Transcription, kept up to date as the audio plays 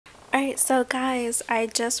Alright, so guys, I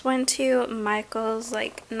just went to Michael's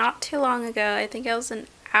like not too long ago. I think it was an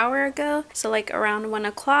hour ago, so like around 1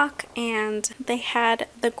 o'clock, and they had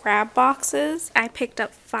the grab boxes. I picked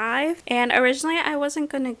up 5, and originally I wasn't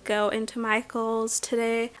gonna go into Michael's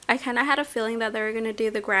today. I kind of had a feeling that they were gonna do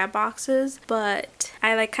the grab boxes, but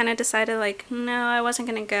I like kind of decided like no, I wasn't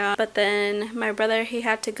gonna go. But then my brother, he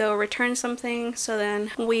had to go return something, so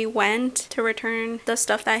then we went to return the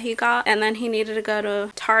stuff that he got, and then he needed to go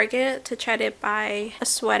to Target to try to buy a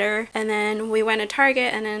sweater, and then we went to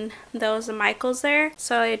Target, and then there was a Michael's there,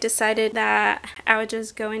 so I decided that I would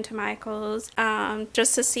just go into Michael's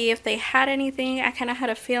just to see if they had anything. I kind of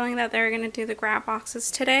had a feeling that they were going to do the grab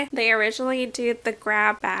boxes today. They originally did the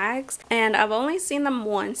grab bags, and I've only seen them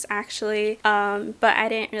once actually, but I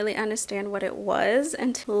didn't really understand what it was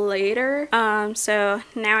until later. So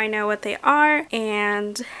now I know what they are,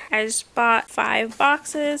 and I just bought 5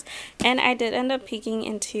 boxes, and I did end up peeking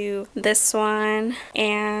into this one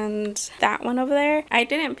and that one over there. I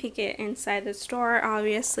didn't peek it inside the store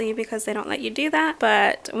obviously because they don't let you do that,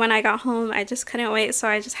 but when I got home I just couldn't wait, so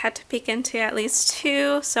I just had to peek into at least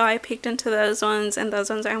 2, so I peeked into those ones, and those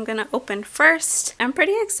ones I'm gonna open first. I'm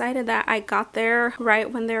pretty excited that I got there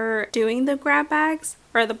right when they're doing the grab bags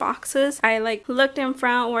or the boxes. I like looked in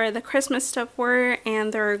front where the Christmas stuff were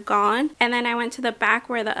and they're gone, and then I went to the back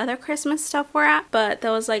where the other Christmas stuff were at, but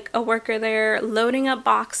there was like a worker there loading up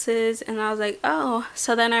boxes, and I was like, oh.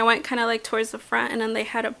 So then I went kind of like towards the front, and then they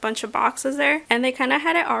had a bunch of boxes there, and they kind of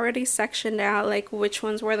had it already sectioned out, like which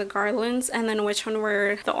ones were the garlands and then which one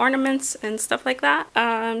were the ornaments and stuff like that.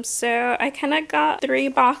 So I kind of got 3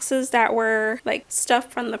 boxes that were like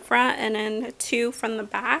stuff from the front and then 2 from the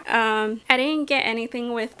back. I didn't get anything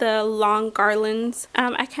with the long garlands.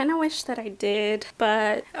 I kind of wish that I did,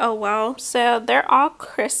 but oh well. So they're all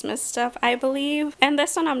Christmas stuff, I believe, and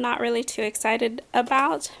this one I'm not really too excited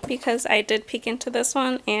about because I did peek into this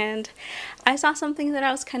one and I saw something that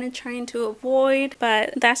I was kind of trying to avoid,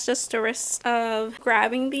 but that's just the risk of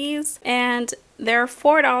grabbing these, and they're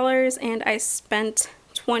 $4 and I spent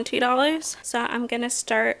 $20, so I'm gonna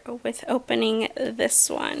start with opening this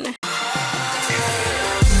one.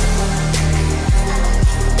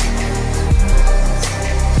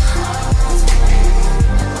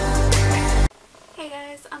 Hey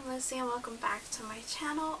guys, I'm Lucy and welcome back to my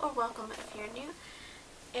channel, or welcome if you're new.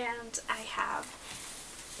 And I have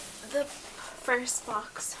the first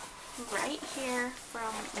box right here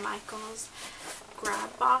from Michael's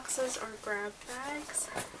grab boxes or grab bags.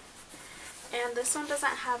 And this one doesn't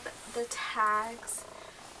have the tags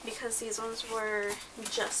because these ones were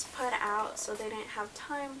just put out, so they didn't have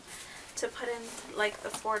time to put in like the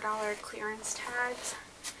 $4 clearance tags.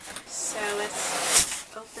 So let's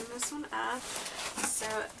open this one up. So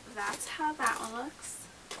that's how that one looks.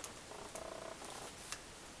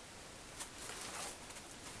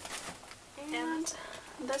 And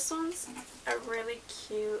this one's a really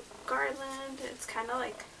cute garland. It's kind of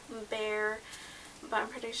like bare, but I'm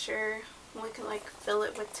pretty sure we can like fill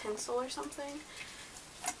it with tinsel or something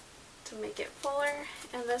to make it fuller.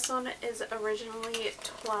 And this one is originally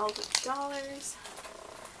 $12.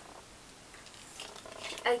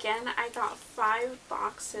 Again, I got 5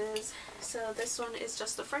 boxes, so this one is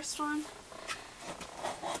just the first one.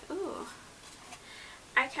 Ooh.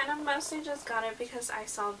 I kind of mostly just got it because I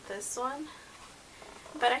saw this one,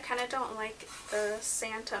 but I kind of don't like the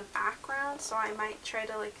Santa background, so I might try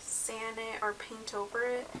to like sand it or paint over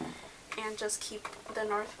it and just keep the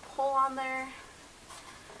North Pole on there.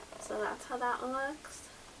 So that's how that one looks.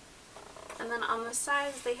 And then on the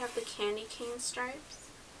sides they have the candy cane stripes.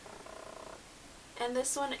 And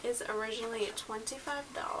this one is originally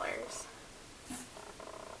 $25.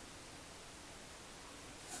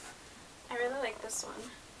 I really like this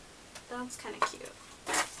one. That one's kind of cute.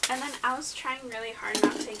 And then I was trying really hard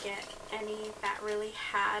not to get any that really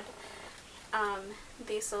had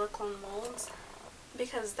these silicone molds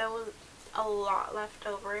because there was a lot left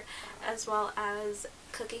over, as well as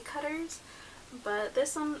cookie cutters. But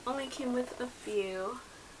this one only came with a few.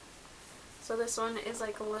 So this one is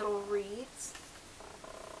like little wreaths.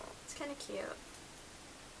 Kind of cute.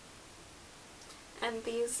 And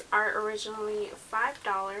these are originally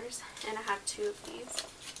 $5, and I have 2 of these,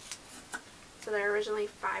 so they're originally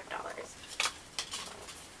 $5.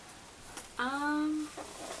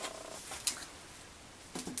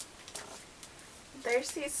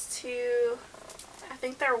 There's these 2, I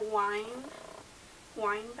think they're wine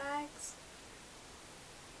bags.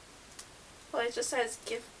 Well, it just says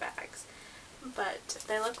gift bags, but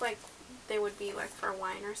they look like they would be like for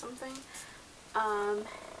wine or something.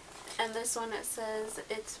 And this one, it says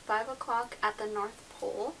it's 5 o'clock at the North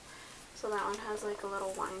Pole, So that one has like a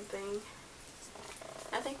little wine thing.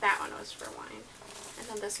 I think that one was for wine. And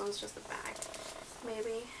then this one's just a bag,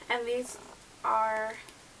 maybe. And these are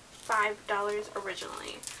 $5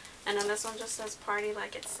 originally. And then this one just says party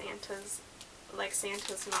like it's Santa's, like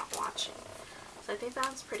Santa's not watching. So I think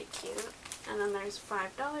that's pretty cute. And then there's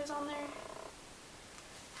 $5 on there,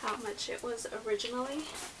 how much it was originally.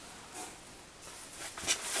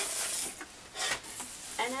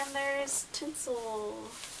 And then there's tinsel.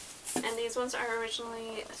 And these ones are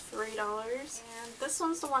originally $3. And this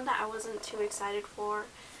one's the one that I wasn't too excited for.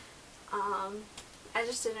 I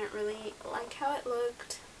just didn't really like how it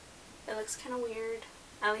looked. It looks kind of weird.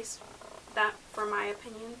 At least that for my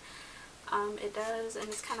opinion. It does, and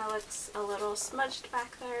it kind of looks a little smudged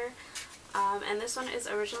back there. And this one is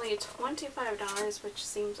originally $25, which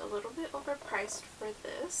seems a little bit overpriced for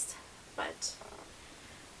this. But,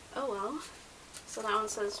 oh well. So that one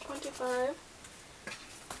says $25.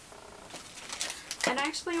 And I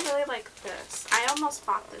actually really like this. I almost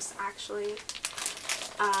bought this actually,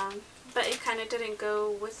 but it kind of didn't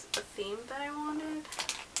go with the theme that I wanted,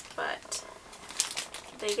 but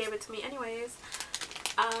they gave it to me anyways.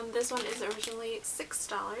 This one is originally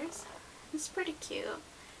 $6. It's pretty cute.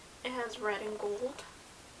 It has red and gold.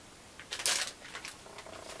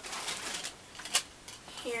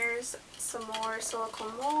 Here's some more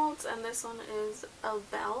silicone molds, and this one is of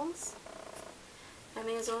bells. And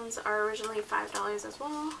these ones are originally $5 as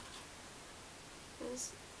well.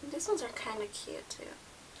 These ones are kind of cute too.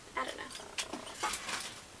 I don't know.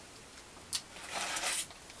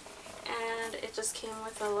 And it just came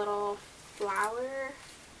with a little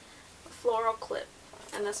floral clip.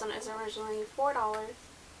 And this one is originally $4.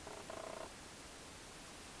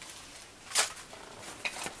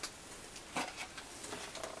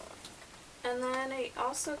 And then it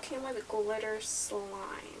also came with glitter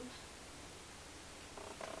slime.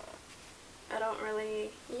 I don't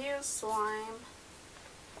really use slime,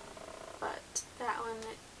 but that one,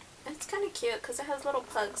 it's kind of cute because it has little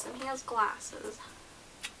pugs and he has glasses.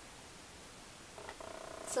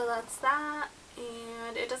 So that's that,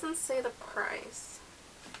 and it doesn't say the price.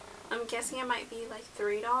 I'm guessing it might be like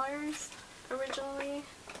 $3 originally.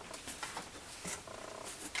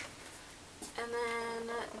 And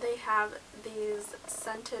then they have these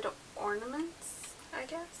scented ornaments, I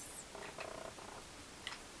guess.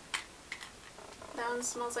 That one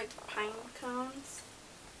smells like pine cones.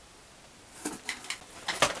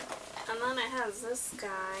 And then it has this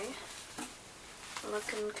guy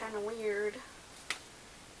looking kind of weird.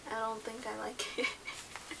 I don't think I like it.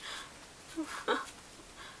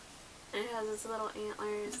 It has its little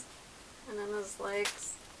antlers and then his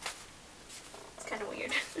legs. It's kind of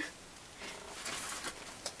weird.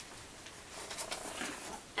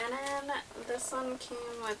 And then this one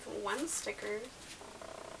came with 1 sticker.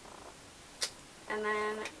 And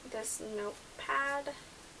then this notepad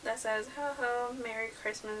that says, ho ho, Merry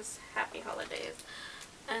Christmas, Happy Holidays.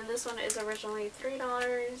 And this one is originally $3.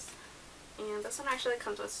 And this one actually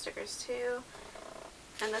comes with stickers too.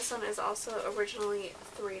 And this one is also originally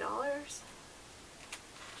 $3.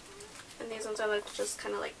 And these ones are like just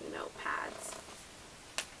kind of like notepads.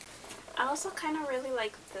 I also kind of really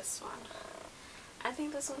like this one. I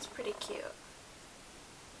think this one's pretty cute.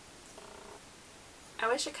 I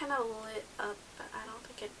wish it kind of lit up, but I don't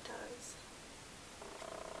think it does.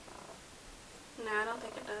 No, I don't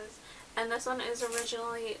think it does. And this one is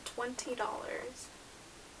originally $20.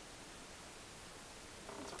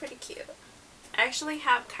 It's pretty cute. I actually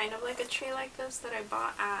have kind of like a tree like this that I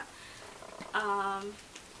bought at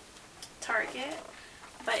Target,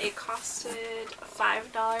 but it costed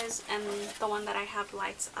 $5, and the one that I have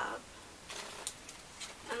lights up.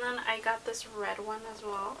 And then I got this red one as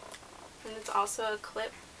well. And it's also a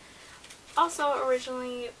clip. Also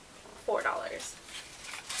originally $4.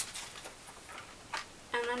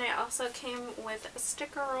 And then it also came with a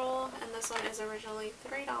sticker roll, and this one is originally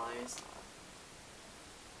 $3.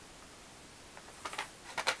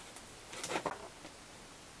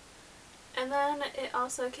 And then it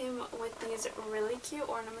also came with these really cute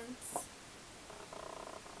ornaments.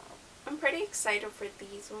 I'm pretty excited for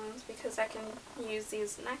these ones because I can use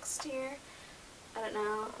these next year. I don't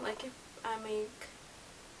know, like if I make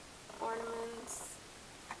ornaments.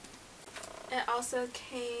 It also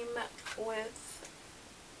came with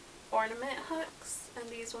ornament hooks, and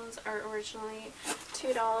these ones are originally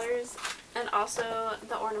 $2, and also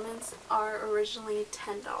the ornaments are originally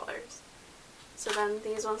 $10. So then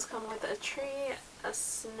these ones come with a tree, a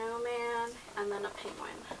snowman, and then a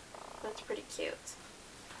penguin. That's pretty cute.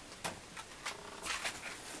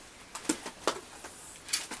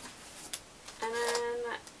 And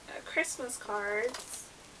then Christmas cards.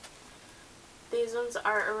 These ones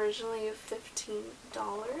are originally $15,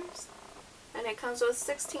 and it comes with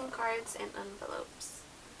 16 cards and envelopes.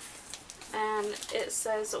 And it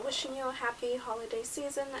says, wishing you a happy holiday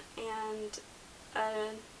season and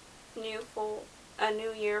a new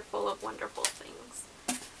year full of wonderful things.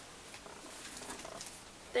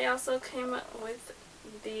 They also came with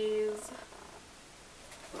these,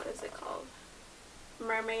 what is it called?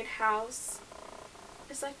 Mermaid house.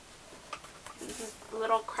 It's like these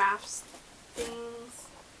little crafts things.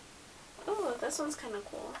 Oh, this one's kind of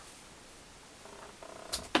cool.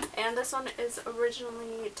 And this one is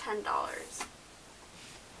originally $10.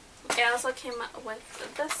 It also came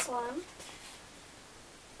with this one.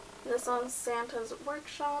 This one's Santa's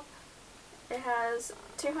Workshop. It has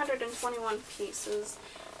 221 pieces,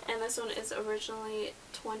 and this one is originally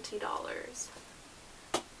 $20.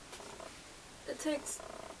 It takes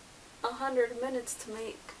 100 minutes to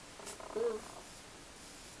make. Ooh.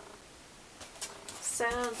 So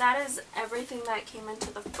that is everything that came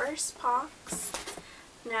into the first box.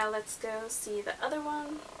 Now let's go see the other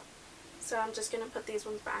one. So I'm just going to put these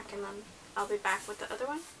ones back and then I'll be back with the other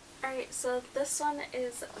one. Alright, so this one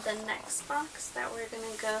is the next box that we're going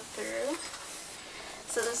to go through.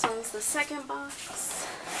 So this one's the second box.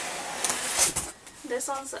 This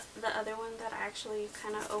one's the other one that I actually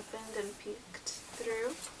kind of opened and peeked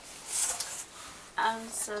through.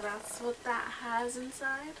 So that's what that has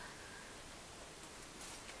inside.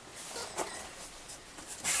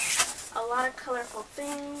 A lot of colorful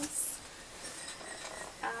things.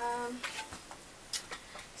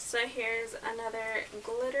 So here's another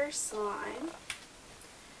glitter slime.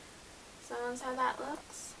 So that's how that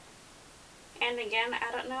looks. And again,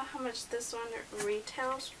 I don't know how much this one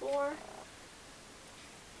retails for.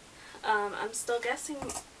 I'm still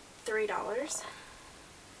guessing $3.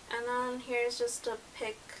 And then here's just a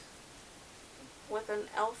pick with an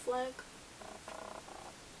elf leg.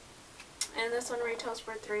 And this one retails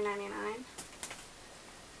for $3.99.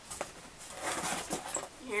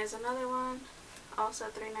 Here's another one, also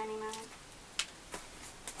 $3.99.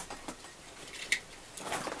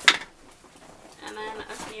 And then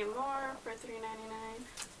a few more for $3.99.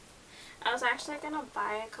 I was actually gonna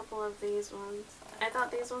buy a couple of these ones. I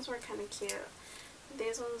thought these ones were kind of cute.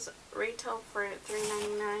 These ones retail for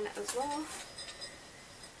 $3.99 as well.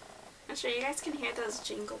 I'm sure you guys can hear those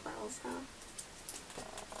jingle bells, huh?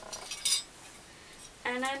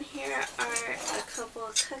 And then here are a couple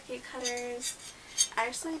of cookie cutters. I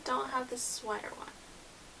actually don't have the sweater one,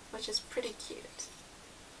 which is pretty cute.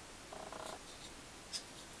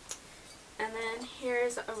 And then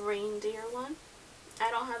here's a reindeer one. I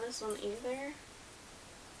don't have this one either.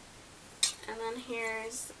 And then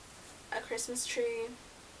here's a Christmas tree.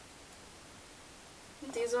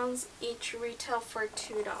 These ones each retail for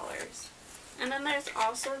 $2. And then there's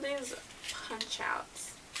also these punch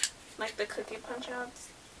outs, like the cookie punch outs.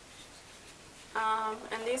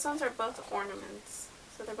 And these ones are both ornaments,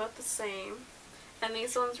 so they're both the same. And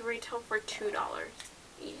these ones retail for $2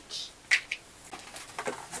 each.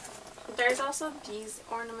 There's also these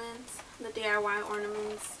ornaments, the DIY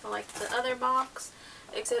ornaments, like the other box,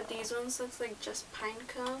 except these ones looks like just pine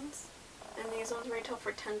cones, and these ones retail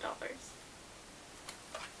for $10.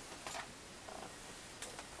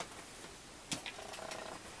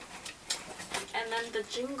 And then the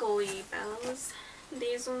jingly bells,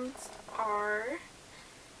 these ones are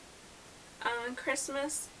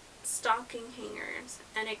Christmas stocking hangers,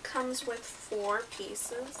 and it comes with 4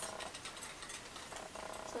 pieces.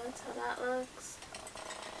 So that's how that looks.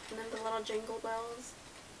 And then the little jingle bells.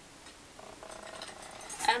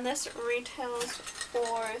 And this retails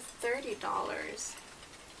for $30, which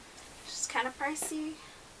is kind of pricey.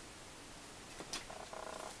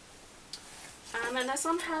 And this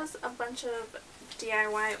one has a bunch of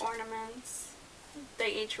DIY ornaments.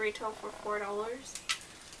 They each retail for $4.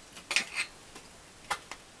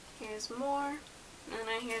 Here's more. And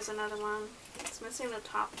then here's another one. It's missing the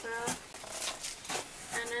top though.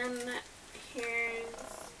 And then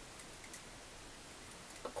here's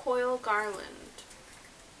a coil garland.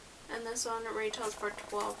 And this one retails for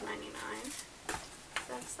 $12.99.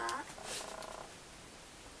 That's that.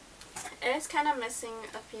 It's kind of missing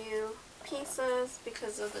a few pieces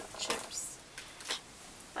because of the chips,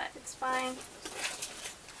 but it's fine.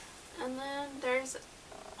 And then there's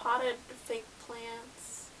potted fake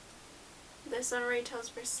plants. This one retails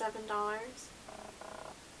for $7.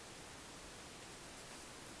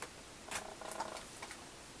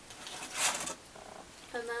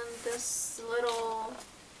 And then this little,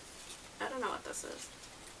 I don't know what this is,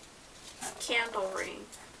 candle ring.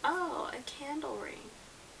 Oh, a candle ring.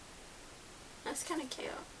 That's kind of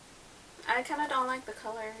cute. I kind of don't like the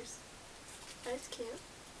colors. That's cute.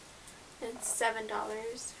 It's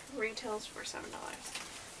 $7. Retails for $7.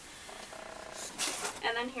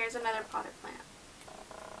 And then here's another potted plant.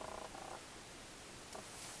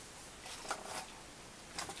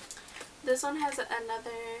 This one has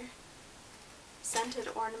another scented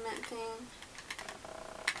ornament thing.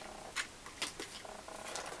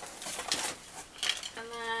 And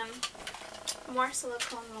then more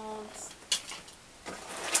silicone molds.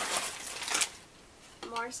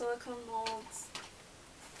 More silicone molds.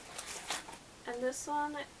 And this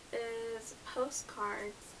one is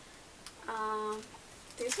postcards.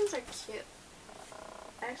 These ones are cute.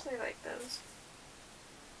 I actually like those.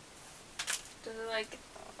 Does it like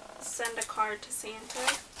send a card to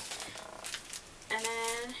Santa? And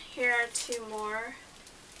then here are two more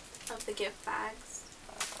of the gift bags.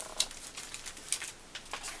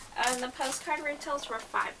 And the postcard retails for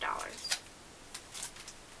 $5.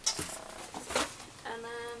 And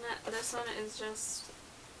then this one is just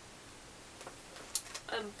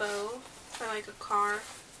a bow for like a car.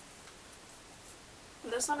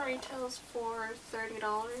 This one retails for $30.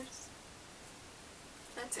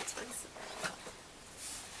 That's expensive.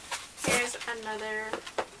 Here's another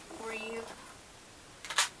wreath,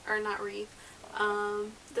 or not wreath,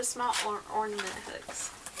 the small ornament hooks.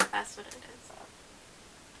 That's what it is.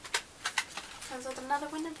 Comes with another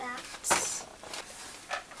one of that.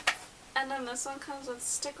 And then this one comes with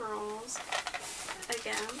sticker rolls.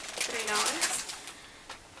 Again,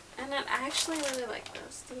 $3. And then I actually really like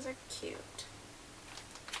this. These are cute.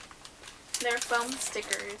 They're foam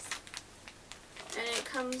stickers. And it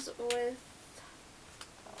comes with,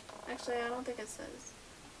 actually I don't think it says.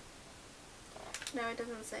 No, it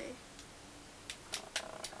doesn't say.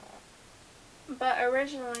 But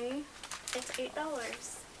originally, it's $8.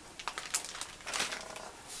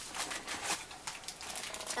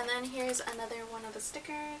 And then here's another one of the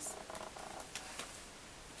stickers.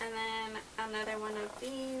 And then another one of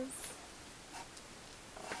these.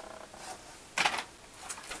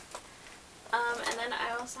 And then I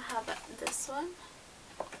also have this one.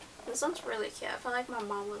 This one's really cute. I feel like my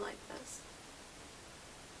mom would like this.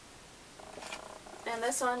 And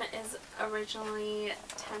this one is originally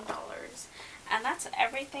 $10. And that's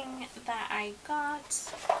everything that I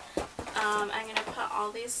got. I'm going to put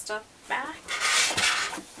all these stuff back.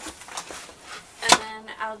 And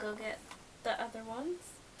then I'll go get the other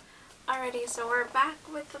ones. Alrighty, so we're back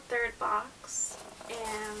with the third box.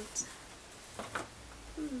 And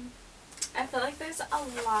I feel like there's a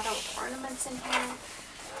lot of ornaments in here.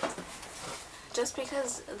 Just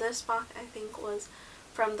because this box I think was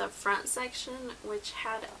from the front section, which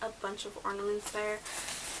had a bunch of ornaments there.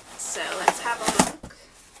 So let's have a look.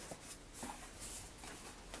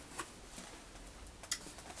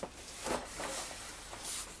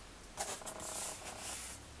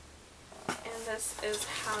 And this is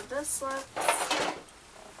how this looks.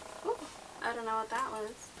 Ooh, I don't know what that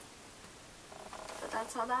was. But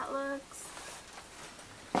that's how that looks.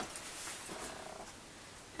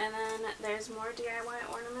 And then there's more DIY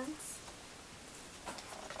ornaments.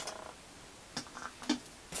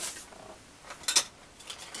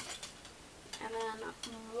 And then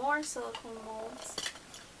more silicone molds.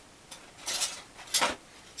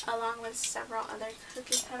 Along with several other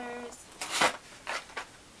cookie cutters.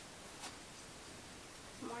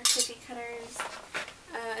 More cookie cutters.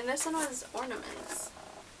 And this one was ornaments.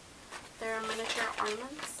 They're miniature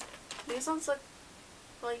ornaments. These ones look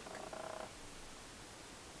like,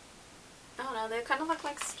 I don't know, they kind of look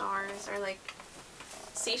like stars or like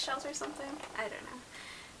seashells or something. I don't know.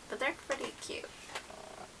 But they're pretty cute.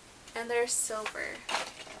 And they're silver,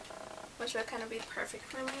 which would kind of be perfect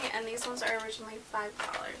for me. And these ones are originally $5.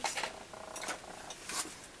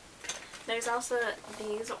 There's also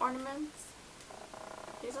these ornaments.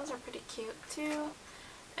 These ones are pretty cute too.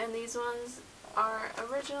 And these ones are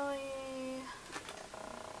originally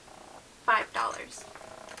 $5.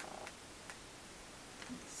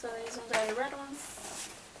 So these ones are the red ones.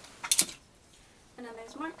 And then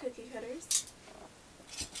there's more cookie cutters.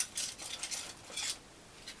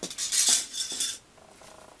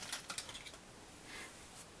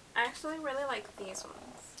 I actually really like these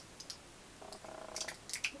ones.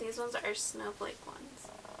 These ones are snowflake ones.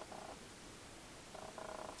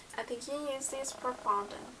 I think you use these for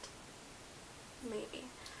fondant. Maybe.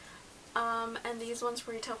 And these ones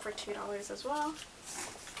retail for $2 as well.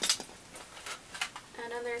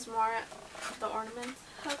 And then there's more of the ornament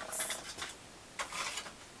hooks.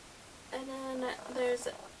 And then there's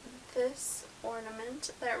this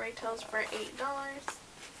ornament that retails for $8.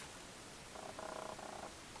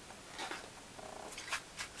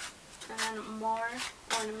 And then more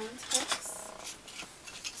ornament hooks.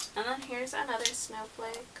 And then here's another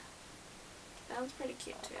snowflake. That one's pretty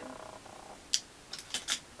cute too.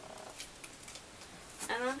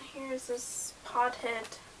 And then here's this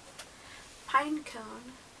pothead pine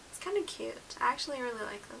cone. It's kind of cute. I actually really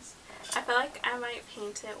like this. I feel like I might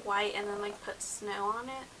paint it white and then like put snow on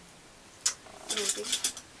it. Maybe.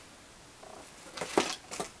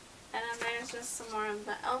 And then there's just some more of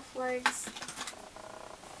the elf legs.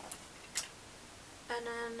 And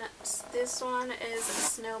then this one is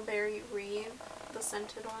a Snowberry Reeve, the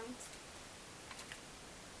scented ones.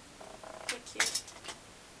 They're cute.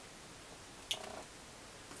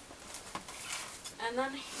 And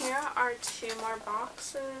then here are 2 more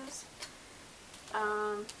boxes.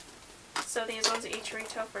 So these ones each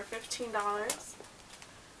retail for $15.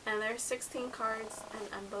 And there's 16 cards and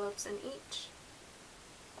envelopes in each.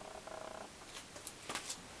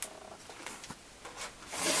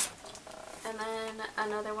 And then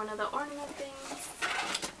another one of the ornament things.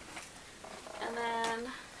 And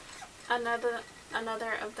then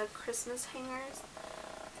another of the Christmas hangers.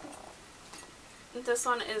 This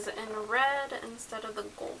one is in red instead of the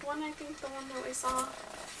gold one, I think, the one that we saw.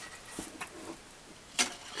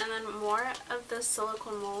 And then more of the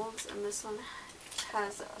silicone molds, and this one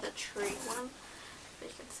has the tree one. But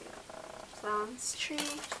you can see that. So that one's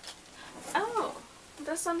tree. Oh,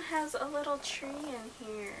 this one has a little tree in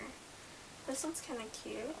here. This one's kind of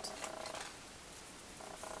cute.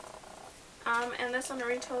 And this one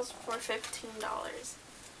retails for $15.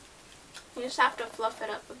 You just have to fluff it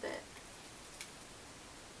up a bit.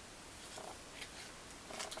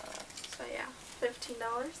 So yeah,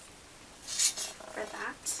 $15 for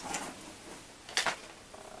that.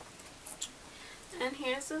 And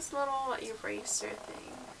here's this little eraser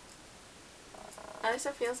thing. At least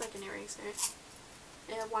it feels like an eraser.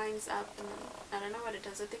 It winds up and then, I don't know what it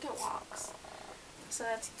does. I think it walks. So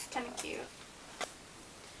that's kind of cute.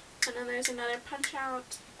 And then there's another punch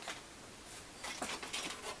out.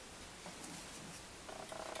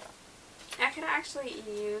 I could actually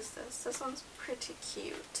use this. This one's pretty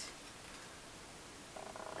cute.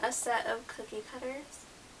 A set of cookie cutters.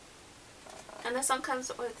 And this one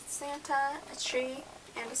comes with Santa, a tree,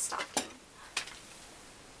 and a stocking.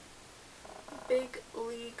 Big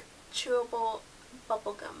League Chewable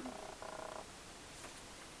Bubblegum.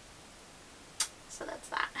 So that's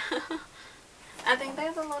that. I think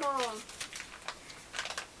they're the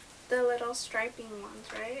little striping ones,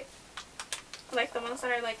 right? Like the ones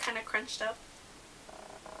that are like kind of crunched up.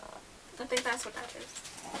 I think that's what that is.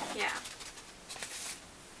 Yeah.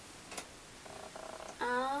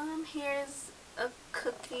 Here's a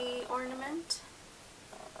cookie ornament.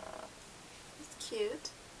 It's cute.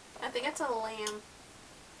 I think it's a lamb.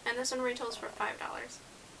 And this one retails for $5.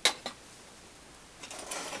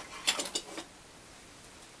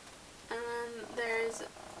 And then there's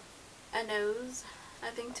a nose,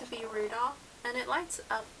 I think to be Rudolph. And it lights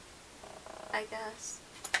up, I guess.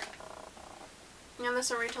 And this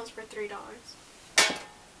one retails for $3.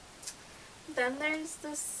 Then there's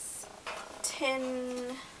this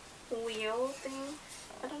tin wheel thing.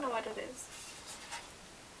 I don't know what it is.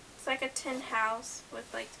 It's like a tin house with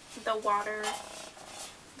like the water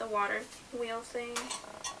wheel thing.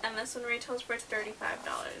 And this one retails for $35.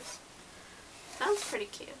 Sounds pretty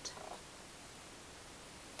cute.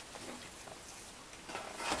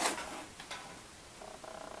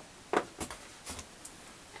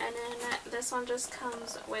 And then this one just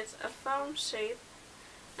comes with a foam shape.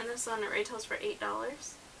 And this one retails for $8.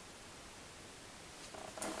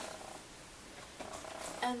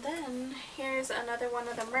 And then here's another one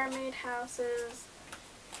of the mermaid houses.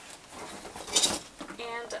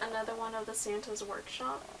 And another one of the Santa's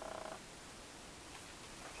Workshop.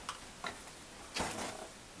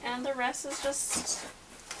 And the rest is just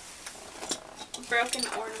broken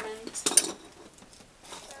ornament. So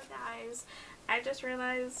guys, I just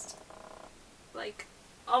realized, like,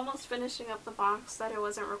 almost finishing up the box, that it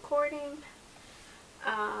wasn't recording.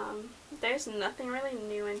 There's nothing really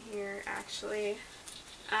new in here, actually.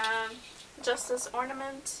 Just this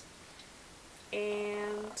ornament,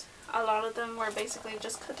 and a lot of them were basically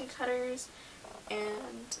just cookie cutters,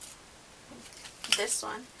 and this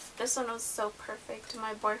one was so perfect.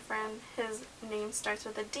 My boyfriend, his name starts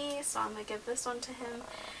with a D, so I'm gonna give this one to him.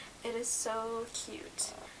 It is so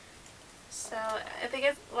cute. So I think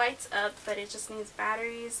it lights up, but it just needs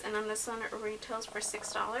batteries, and then this one retails for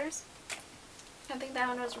 $6. I think that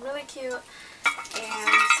one was really cute.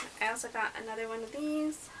 And I also got another one of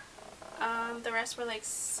these. The rest were like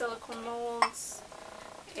silicone molds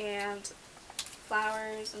and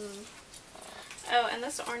flowers and oh, and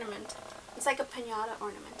this ornament. It's like a piñata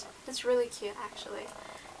ornament. It's really cute, actually.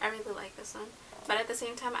 I really like this one. but at the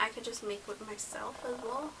same time I could just make it myself as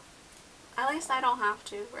well. At least I don't have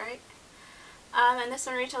to, right? And this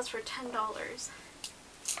one retails for $10.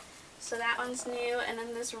 So that one's new, and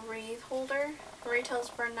then this wreath holder retails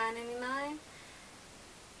for $9.99.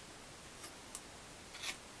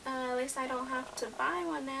 At least I don't have to buy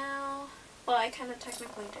one now. Well, I kind of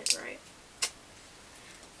technically did, right?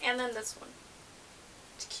 And then this one.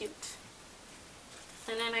 It's cute.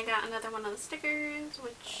 And then I got another one of the stickers,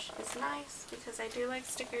 which is nice because I do like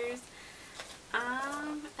stickers.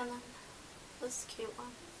 And then this cute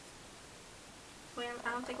one.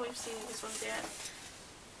 I don't think we've seen these ones yet.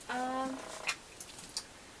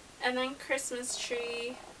 And then Christmas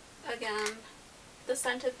tree again. The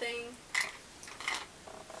scented thing.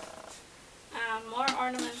 More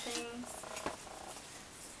ornament things.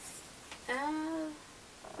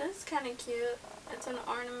 This is kind of cute. It's an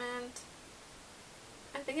ornament.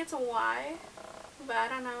 I think it's a Y, but I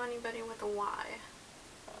don't know anybody with a Y.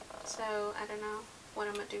 So I don't know what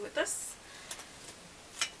I'm going to do with this.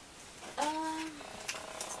 I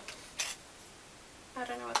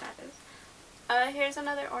don't know what that is. Here's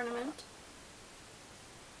another ornament.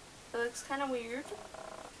 It looks kind of weird,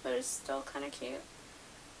 but it's still kind of cute.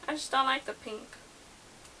 I just don't like the pink.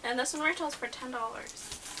 And this one retails for $10.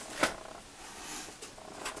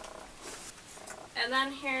 And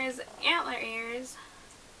then here's antler ears.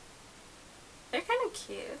 They're kind of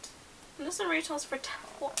cute. And this one retails for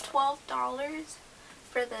 $12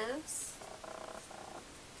 for this.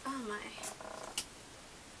 Oh my.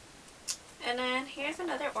 And then here's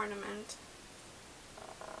another ornament.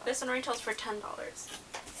 This one retails for $10.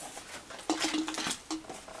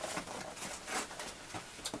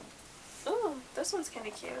 Ooh, this one's kind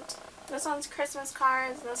of cute. This one's Christmas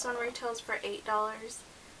cards. This one retails for $8.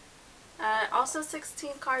 Also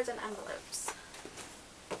 16 cards and envelopes.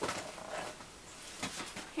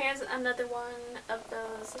 Here's another one of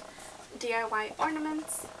those DIY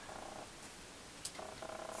ornaments.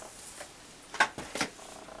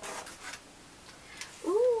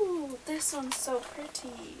 Ooh, this one's so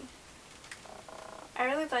pretty. I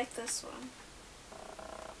really like this one.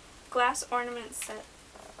 Glass ornament set.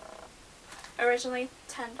 Originally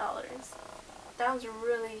 $10. That was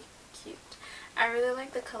really cute. I really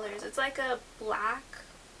like the colors. It's like a black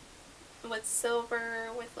with silver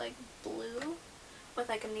with like blue with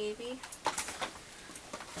like a navy.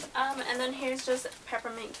 And then here's just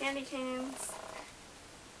peppermint candy canes.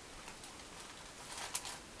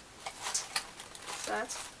 So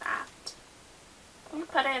that's that. You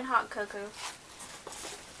put it in hot cocoa.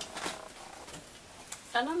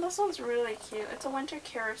 And then this one's really cute. It's a winter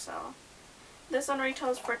carousel. This one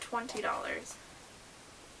retails for $20.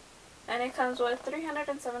 And it comes with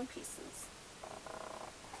 307 pieces.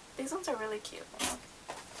 These ones are really cute.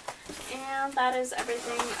 And that is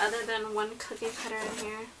everything other than one cookie cutter in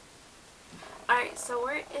here. Alright, so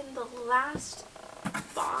we're in the last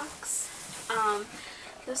box.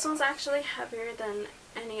 This one's actually heavier than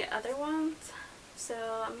any other ones.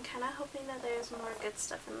 So I'm kind of hoping that there's more good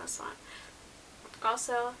stuff in this one.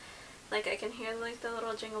 Also, like I can hear like the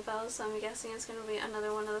little jingle bells, so I'm guessing it's going to be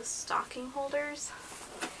another one of the stocking holders.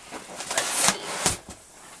 Let's see.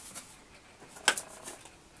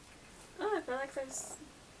 Oh, I feel like there's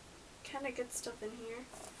kind of good stuff in here.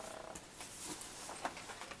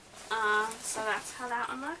 So that's how that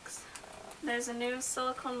one looks. There's a new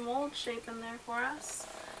silicone mold shape in there for us.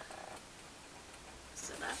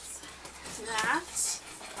 So that's that.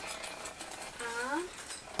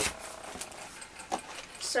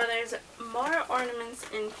 So there's more ornaments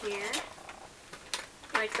in here,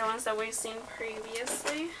 like the ones that we've seen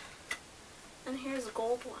previously. And here's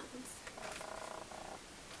gold ones.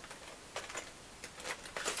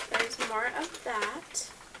 There's more of that.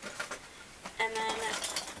 And then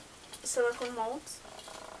silicone molds.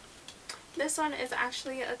 This one is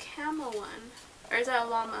actually a camel one. Or is that a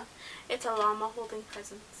llama? It's a llama holding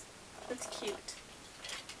presents. It's cute.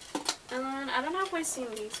 And then I don't know if we've seen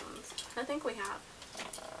these ones. I think we have.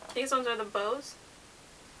 These ones are the bows.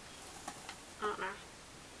 I don't know.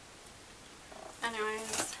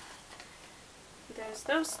 Anyways, there's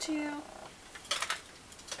those two.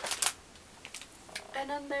 And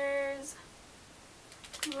then there's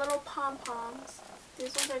little pom-poms.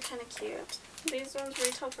 These ones are kind of cute. These ones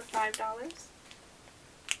retail for $5.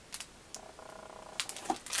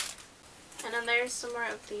 And then there's some more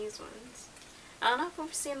of these ones. I don't know if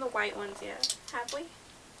we've seen the white ones yet. Have we?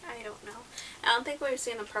 I don't know. I don't think we've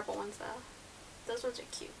seen the purple ones though. Those ones are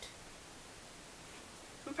cute.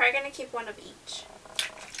 I'm probably going to keep one of each.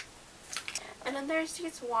 And then there's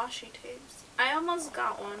these washi tapes. I almost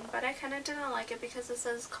got one, but I kind of didn't like it because it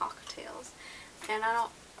says cocktails. And I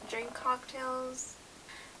don't drink cocktails,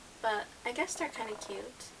 but I guess they're kind of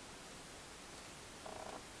cute.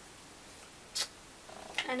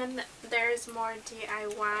 And then there's more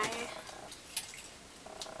DIY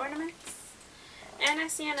ornaments. And I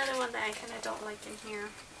see another one that I kind of don't like in here.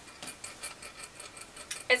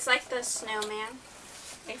 It's like the snowman,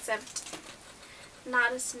 except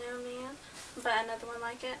not a snowman, but another one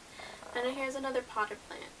like it. And then here's another potted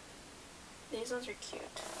plant. These ones are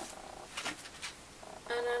cute.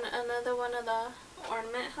 And then another one of the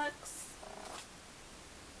ornament hooks.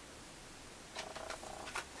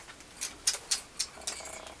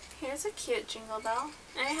 Here's a cute jingle bell,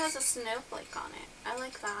 and it has a snowflake on it. I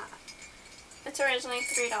like that. It's originally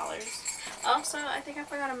 $3. Also, I think I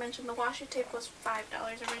forgot to mention the washi tape was $5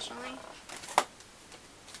 originally.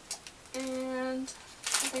 And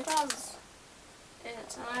I think that was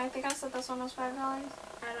it. And I think I said this one was $5.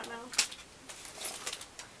 I don't know.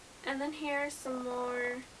 And then here's some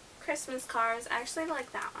more Christmas cards. I actually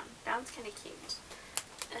like that one. That one's kind of cute.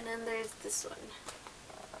 And then there's this one.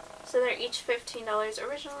 So they're each $15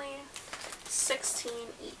 originally,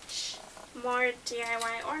 $16 each. More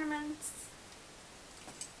DIY ornaments.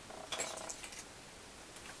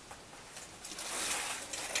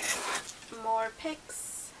 More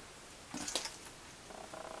picks.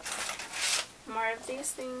 More of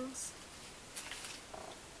these things.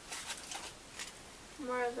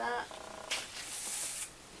 More of that.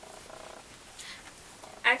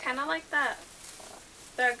 I kind of like that.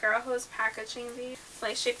 The girl who was packaging these,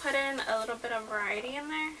 like, she put in a little bit of variety in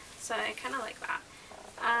there, so I kind of like that.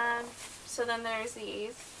 So then there's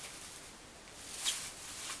these.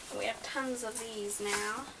 We have tons of these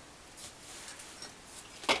now.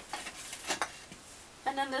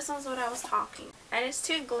 And then this one's what I was talking. And it's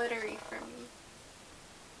too glittery for me.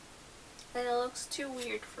 And it looks too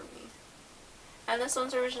weird for me. And this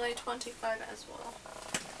one's originally $25 as well.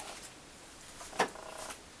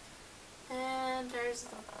 And there's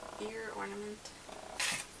the beer ornament.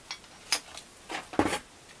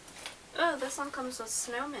 Oh, this one comes with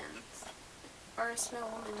snowmen. Or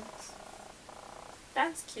snowwoman's.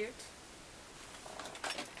 That's cute.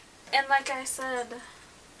 And like I said,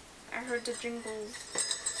 I heard the jingles.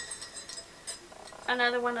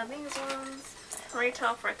 Another one of these ones.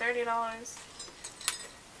 Retail for $30.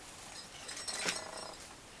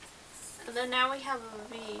 And then now we have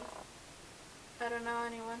a V. I don't know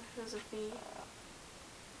anyone who's a V.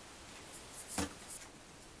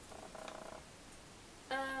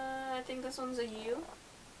 I think this one's a U.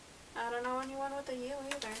 I don't know anyone with a U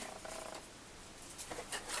either.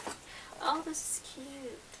 Oh, this is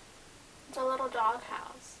cute. It's a little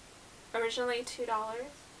doghouse. Originally $2.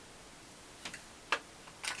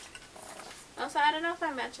 Also, I don't know if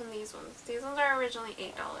I mentioned these ones. These ones are originally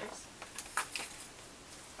 $8.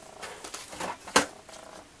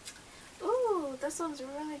 Ooh, this one's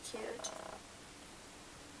really cute.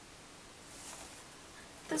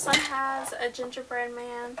 This one has a gingerbread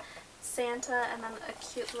man, Santa, and then a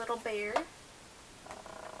cute little bear.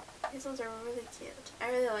 These ones are really cute.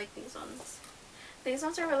 I really like these ones. These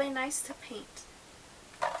ones are really nice to paint.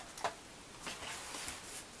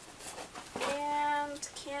 And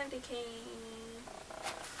candy cane.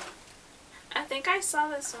 I think I saw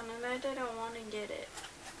this one and I didn't want to get it.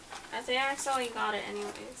 I think I accidentally got it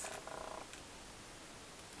anyways.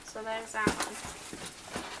 So there's that one.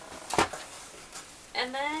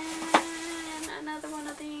 And then another one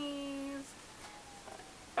of these.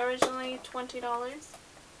 Originally $20.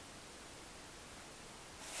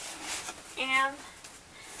 And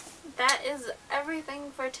that is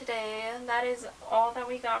everything for today. That is all that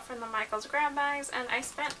we got from the Michaels grab bags, and I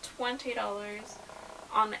spent $20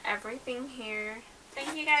 on everything here.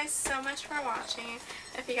 Thank you guys so much for watching.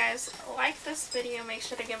 If you guys like this video, make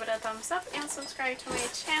sure to give it a thumbs up and subscribe to my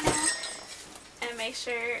channel. And make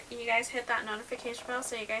sure you guys hit that notification bell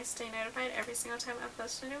so you guys stay notified every single time I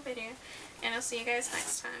post a new video. And I'll see you guys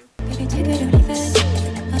next time.